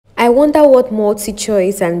wonder what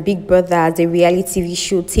Multi-Choice and Big Brother as a reality TV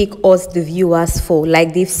show take us, the viewers, for.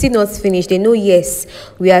 Like, they've seen us finish. They know, yes,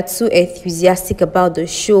 we are too enthusiastic about the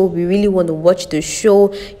show. We really want to watch the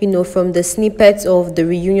show. You know, from the snippets of the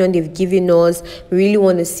reunion they've given us, we really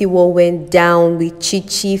want to see what went down with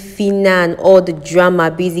Chichi, Fina, and all the drama,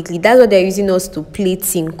 basically. That's what they're using us to play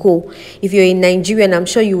Tinko. If you're in Nigerian, I'm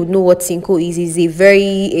sure you would know what Tinko is. It's a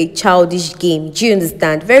very childish game. Do you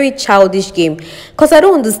understand? Very childish game. Because I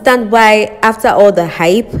don't understand why, after all the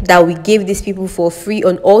hype that we gave these people for free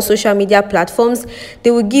on all social media platforms,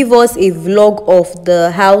 they will give us a vlog of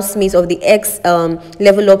the housemates, of the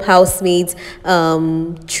level up housemates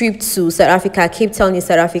trip to South Africa, Cape Town in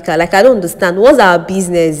South Africa. Like, I don't understand. What's our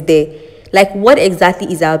business there? Like, what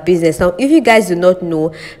exactly is our business? Now, if you guys do not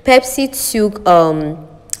know, Pepsi took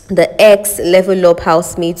the level up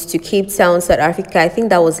housemates to Cape Town, South Africa. I think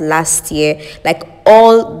that was last year. Like,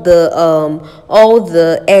 all the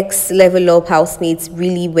level up housemates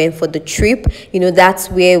really went for the trip. You know, that's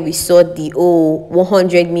where we saw the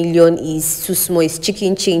 100 million is too small, it's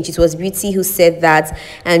chicken change. It was Beauty who said that.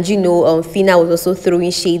 And you know, Fina was also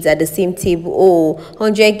throwing shades at the same table.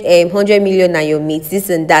 100 million are your mates,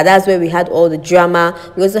 this and that. That's where we had all the drama.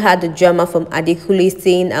 We also had the drama from Adekule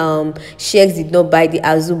saying Shex did not buy the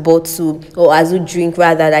Azu bottle, or Azu drink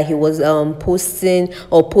rather, that he was posting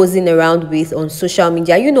or posing around with on social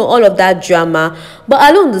media. You know, all of that drama. But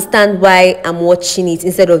I don't understand why I'm watching it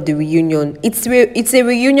instead of the reunion. It's a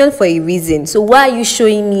reunion for a reason. So why are you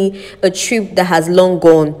showing me a trip that has long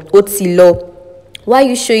gone? Otilo, why are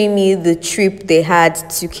you showing me the trip they had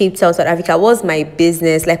to Cape Town, South Africa? What's my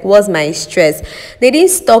business? Like, what's my stress? They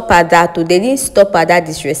didn't stop at that, though. They didn't stop at that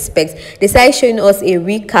disrespect. They started showing us a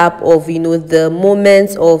recap of, you know, the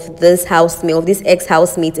moments of this housemate, of this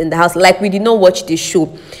ex-housemate in the house. Like, we did not watch the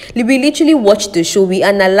show. We literally watched the show. We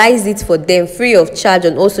analyzed it for them free of charge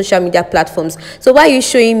on all social media platforms. So why are you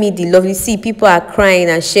showing me the lovely? See, people are crying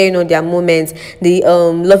and sharing on their moments, the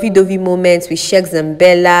lovey-dovey moments with Shex and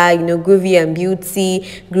Bella, you know, Groovy and Beauty,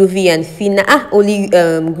 Groovy and Fina. Only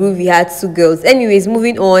Groovy had 2 girls. Anyways,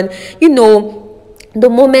 moving on. You know, the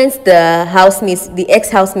moments the housemates, the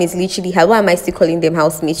ex-housemates literally had. Why am I still calling them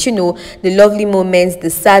housemates? You know, the lovely moments, the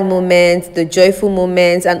sad moments, the joyful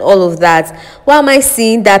moments, and all of that. Why am I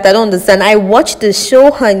seeing that? I don't understand. I watched the show,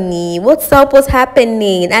 honey. What's up? What's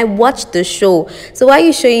happening? I watched the show. So why are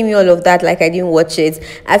you showing me all of that like I didn't watch it?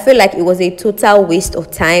 I feel like it was a total waste of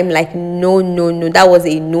time. Like, no. That was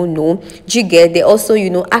a no. Do you get? They also, you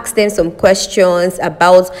know, asked them some questions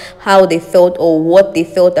about how they felt, or what they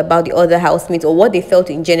felt about the other housemates, or what they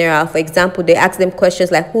felt in general. For example, they asked them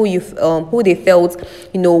questions like who they felt,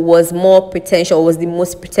 you know, was more pretentious, or was the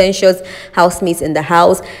most pretentious housemates in the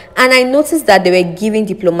house. And I noticed that they were giving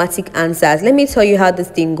diplomatic answers. Let me tell you how this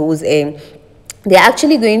thing goes. They're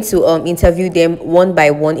actually going to interview them one by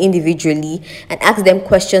one individually and ask them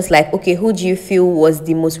questions like, okay, who do you feel was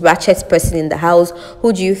the most ratchet person in the house?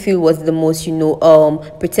 Who do you feel was the most, you know,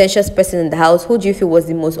 pretentious person in the house? Who do you feel was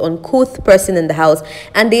the most uncouth person in the house?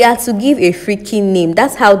 And they are to give a freaking name.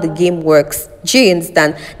 That's how the game works. Do you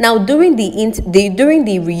understand? Now, during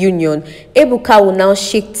the reunion, Ebuka will now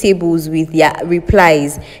shake tables with their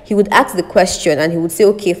replies. He would ask the question and he would say,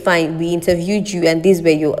 okay, fine, we interviewed you and these were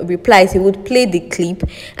your replies. He would play the clip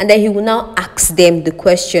and then he will now ask them the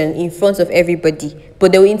question in front of everybody.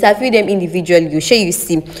 But they will interview them individually. You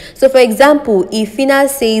see. So, for example, if Fina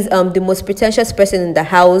says the most pretentious person in the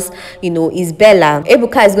house, you know, is Bella,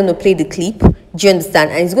 Ebuka is going to play the clip. Do you understand?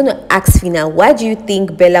 And he's going to ask Fina, why do you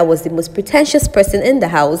think Bella was the most pretentious person in the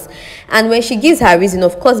house? And when she gives her reason,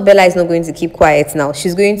 of course, Bella is not going to keep quiet now.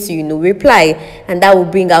 She's going to, you know, reply. And that will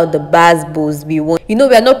bring out the bars we want. You know,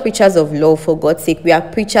 we are not preachers of love, for God's sake. We are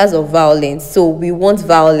preachers of violence. So we want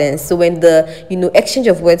violence. So when the, you know, exchange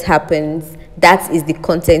of words happens, that is the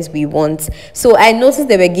content we want. So I noticed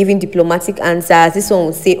they were giving diplomatic answers. This one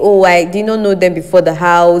would say, oh, I did not know them before the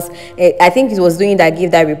house. I think it was doing that,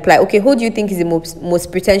 gave that reply. Okay, who do you think is the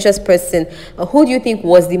most pretentious person? Or who do you think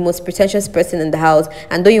was the most pretentious person in the house?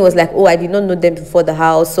 And then he was like, oh, I did not know them before the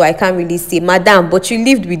house, so I can't really say. Madam, but you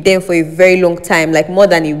lived with them for a very long time, like more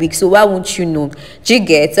than a week, so why won't you know? Do you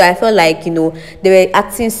get? So I felt like, you know, they were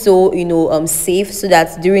acting so, you know, safe, so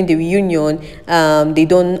that during the reunion, they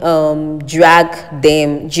don't drag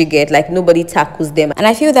them. Do you get? Like, nobody tackles them. And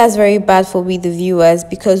I feel that's very bad for we the viewers,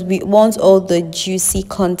 because we want all the juicy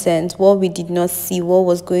content, what we did not see, what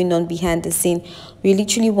was going on behind the scene. We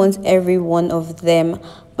literally want every one of them.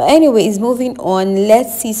 But anyways, moving on,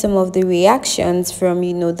 let's see some of the reactions from,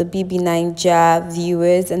 the BB Naija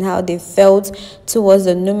viewers and how they felt towards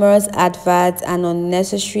the numerous adverts and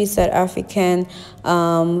unnecessary South African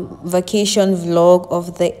vacation vlog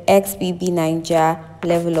of the ex-BB Naija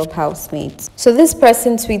level up housemates. So this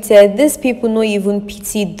person tweeted, "These people no even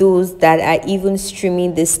pity those that are even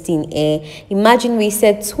streaming this thing. Imagine we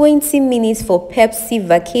said 20 minutes for Pepsi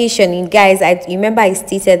vacation." And guys, I remember I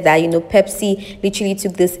stated that Pepsi literally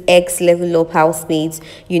took this ex level up housemates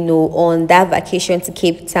on that vacation to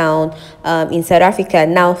Cape Town in South Africa.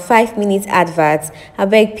 Now 5 minutes adverts. I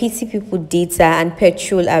beg, pity people data and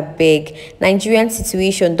petrol. I beg, Nigerian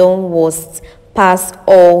situation don't worst past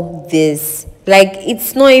all this. Like,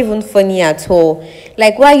 it's not even funny at all.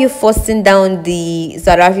 Like, why are you forcing down the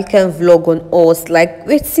South African vlog on us? Like,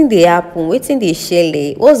 waiting they happen, waiting they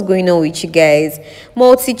share. What's going on with you guys?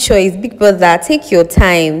 Multi-choice, Big Brother, take your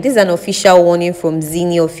time. This is an official warning from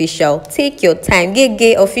Zini Official. Take your time.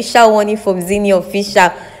 Get official warning from Zini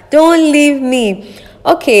Official. Don't leave me.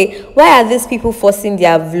 Okay, why are these people forcing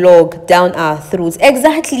their vlog down our throats?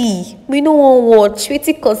 Exactly. We don't want watch.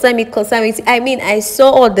 Wait, concern me. I mean, I saw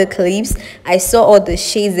all the clips. I saw all the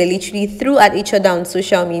shades they literally threw at each other on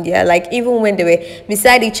social media. Like, even when they were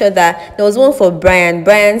beside each other, there was one for Brian.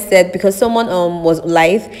 Brian said, because someone was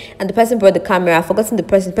live and the person brought the camera. I've forgotten the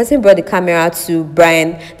person. The person brought the camera to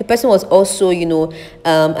Brian. The person was also,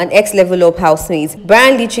 an ex-level up housemate.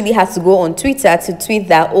 Brian literally has to go on Twitter to tweet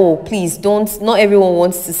that, "Oh, please don't. Not everyone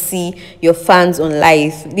wants to see your fans on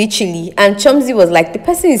live," literally. And Chumsy was like, the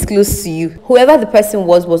person is close to you. Whoever the person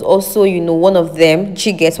was also one of them.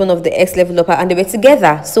 She gets one of the ex-level up, and they were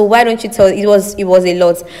together. So why don't you tell? It was a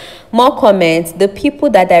lot. More comments. "The people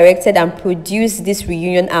that directed and produced this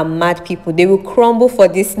reunion are mad people. They will crumble for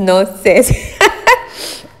this nonsense."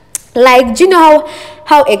 Like, do you know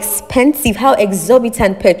how expensive, how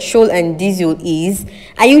exorbitant petrol and diesel is?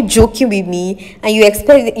 Are you joking with me? And you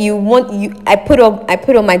expect I put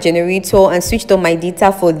on my generator and switched on my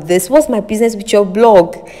data for this. What's my business with your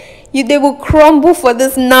blog? They will crumble for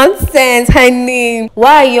this nonsense, honey.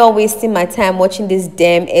 Why are you all wasting my time watching this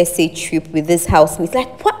damn SA trip with this housemates?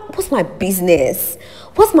 Like, what's my business?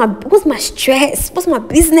 What's my stress? What's my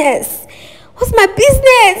business? What's my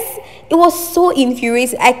business? It was so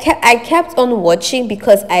infuriating. I kept on watching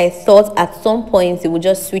because I thought at some point they would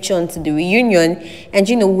just switch on to the reunion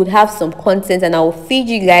and would have some content and I will feed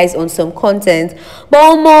you guys on some content.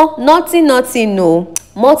 But more, nothing, no.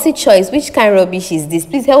 Multi-choice, which kind of rubbish is this?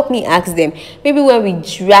 Please help me ask them. Maybe when we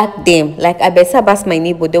drag them, like I better ask my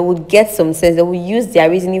neighbor, they will get some sense. They will use their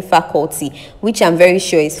reasoning faculty, which I'm very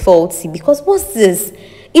sure is faulty. Because what's this?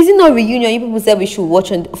 Is it not reunion? You people said we should watch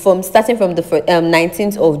starting from the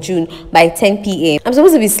 19th of June by 10 p.m. I'm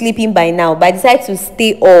supposed to be sleeping by now, but I decided to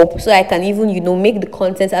stay up so I can even make the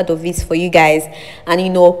content out of it for you guys and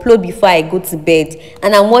upload before I go to bed.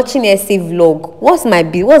 And I'm watching SA vlog. What's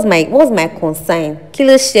my concern?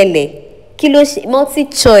 Kilo shele.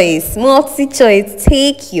 Multi-choice,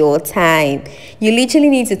 take your time. You literally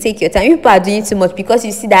need to take your time. People are doing too much because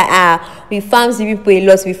you see that we found people a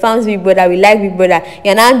lot, we found Big Brother, we like Big Brother.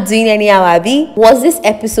 You're not doing any Abi. Was this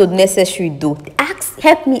episode necessary though?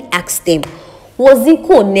 Help me ask them. Was it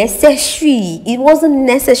necessary? It wasn't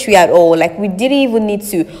necessary at all. Like, we didn't even need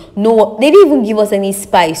to know. They didn't even give us any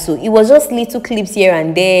spice. So it was just little clips here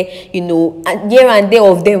and there, and here and there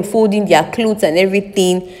of them folding their clothes and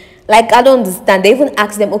everything. Like, I don't understand. They even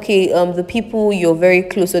asked them, okay, the people you're very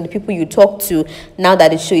close or the people you talk to now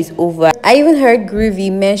that the show is over. I even heard Groovy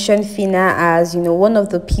mention Fina as, one of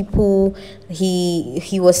the people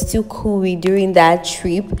he was still cool with during that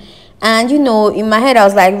trip. And, in my head, I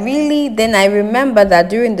was like, really? Then I remember that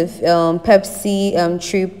during the Pepsi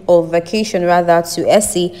trip or vacation, rather, to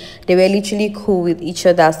Essie, they were literally cool with each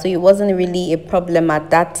other. So it wasn't really a problem at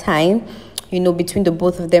that time, between the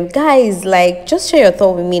both of them. Guys, like, just share your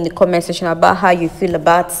thought with me in the comment section about how you feel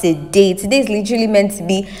about today. Today is literally meant to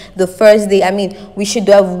be the first day. I mean, we should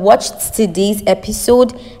have watched today's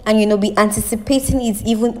episode and, be anticipating it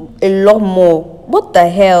even a lot more. What the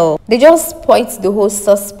hell? They just spoiled the whole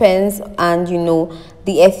suspense and,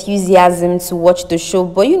 the enthusiasm to watch the show.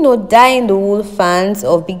 But, dying the whole fans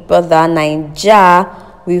of Big Brother Naija,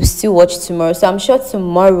 we'll still watch tomorrow. So I'm sure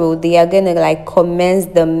tomorrow they are gonna commence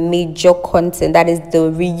the major content, that is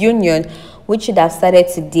the reunion, which should have started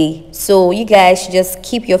today. So you guys should just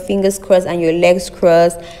keep your fingers crossed and your legs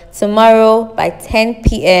crossed tomorrow by 10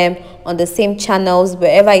 p.m. on the same channels,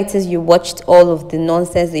 wherever it is you watched all of the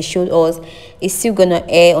nonsense they showed us, it's still gonna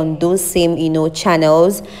air on those same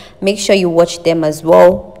channels. Make sure you watch them as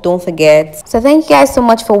well, don't forget. So thank you guys so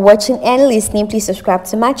much for watching and listening. Please subscribe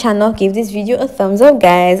to my channel, give this video a thumbs up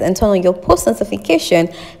guys, and turn on your post notification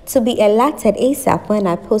to be alerted ASAP when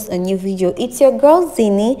I post a new video. It's your girl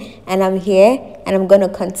Zini, and I'm here, and I'm gonna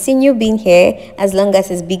continue being here as long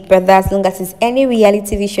as it's Big Brother, as long as it's any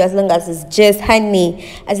reality TV show, as long as it's just honey,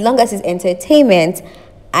 as long as it's entertainment.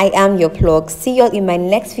 I am your plug. See you all in my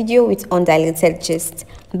next video with Undiluted Gist.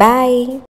 Bye.